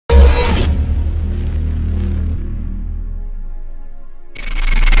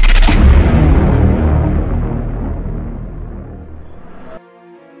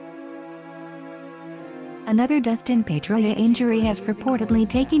Another Dustin Pedroia injury has reportedly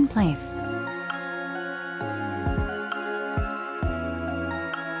taken place.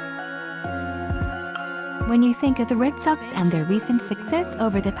 When you think of the Red Sox and their recent success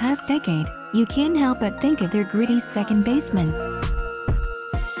over the past decade, you can't help but think of their gritty second baseman.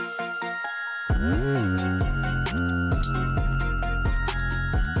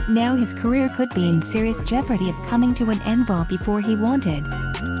 Now his career could be in serious jeopardy of coming to an end well before he wanted.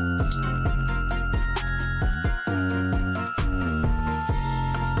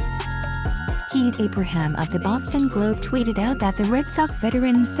 Pete Abraham of the Boston Globe tweeted out that the Red Sox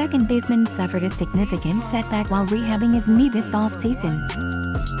veteran second baseman suffered a significant setback while rehabbing his knee this offseason.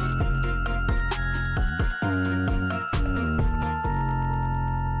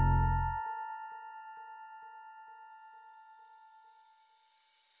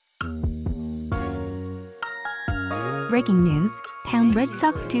 Breaking news, Red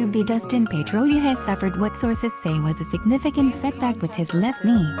Sox 2B Dustin Pedroia has suffered what sources say was a significant setback with his left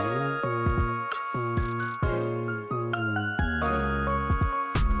knee.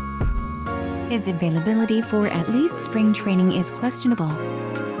 His availability for at least spring training is questionable.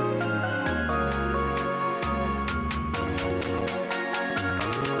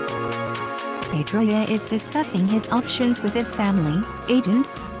 Pedroia is discussing his options with his family,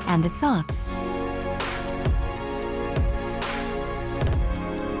 agents, and the Sox.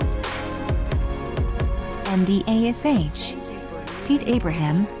 NDASH. Pete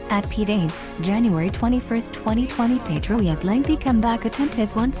Abraham, at PeteAbe, January 21, 2020. Pedroia's lengthy comeback attempt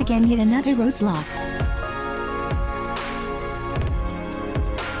has once again hit another roadblock.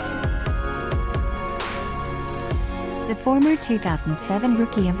 The former 2007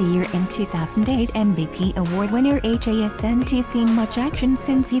 Rookie of the Year and 2008 MVP award winner hasn't seen much action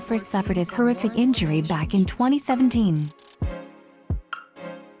since he first suffered his horrific injury back in 2017.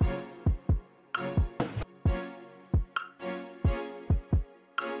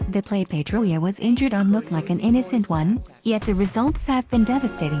 The play Pedroia was injured on looked like an innocent one, yet the results have been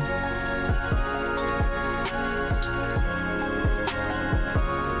devastating.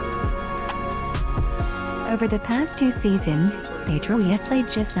 Over the past 2 seasons, Pedroia played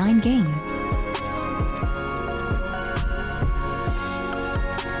just 9 games.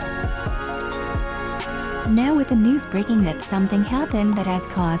 Now with the news breaking that something happened that has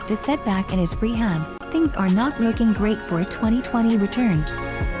caused a setback in his rehab, things are not looking great for a 2020 return.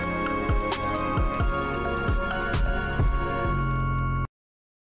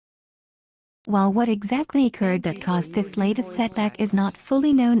 While what exactly occurred that caused this latest setback is not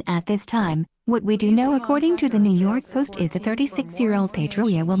fully known at this time, what we do know according to the New York Post is the 36-year-old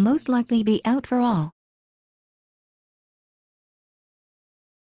Pedroia will most likely be out for all.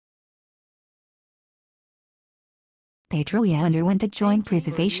 Pedroia underwent a joint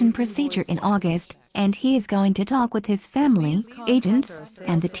preservation procedure in August, and he is going to talk with his family, agents,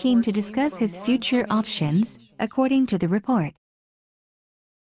 and the team to discuss his future options, according to the report.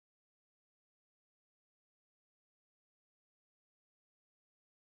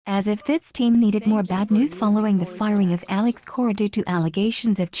 As if this team needed more bad news following the firing of Alex Cora due to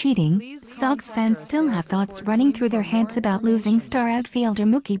allegations of cheating, Sox fans still have thoughts running through their heads about losing star outfielder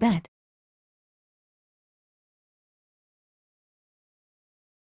Mookie Betts.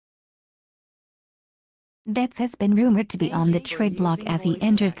 Betts has been rumored to be on the trade block as he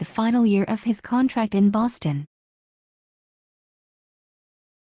enters the final year of his contract in Boston.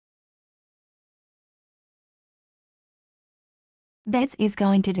 Betts is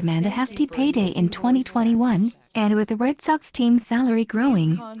going to demand a hefty payday in 2021, and with the Red Sox team's salary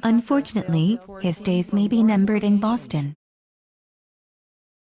growing, unfortunately, his days may be numbered in Boston.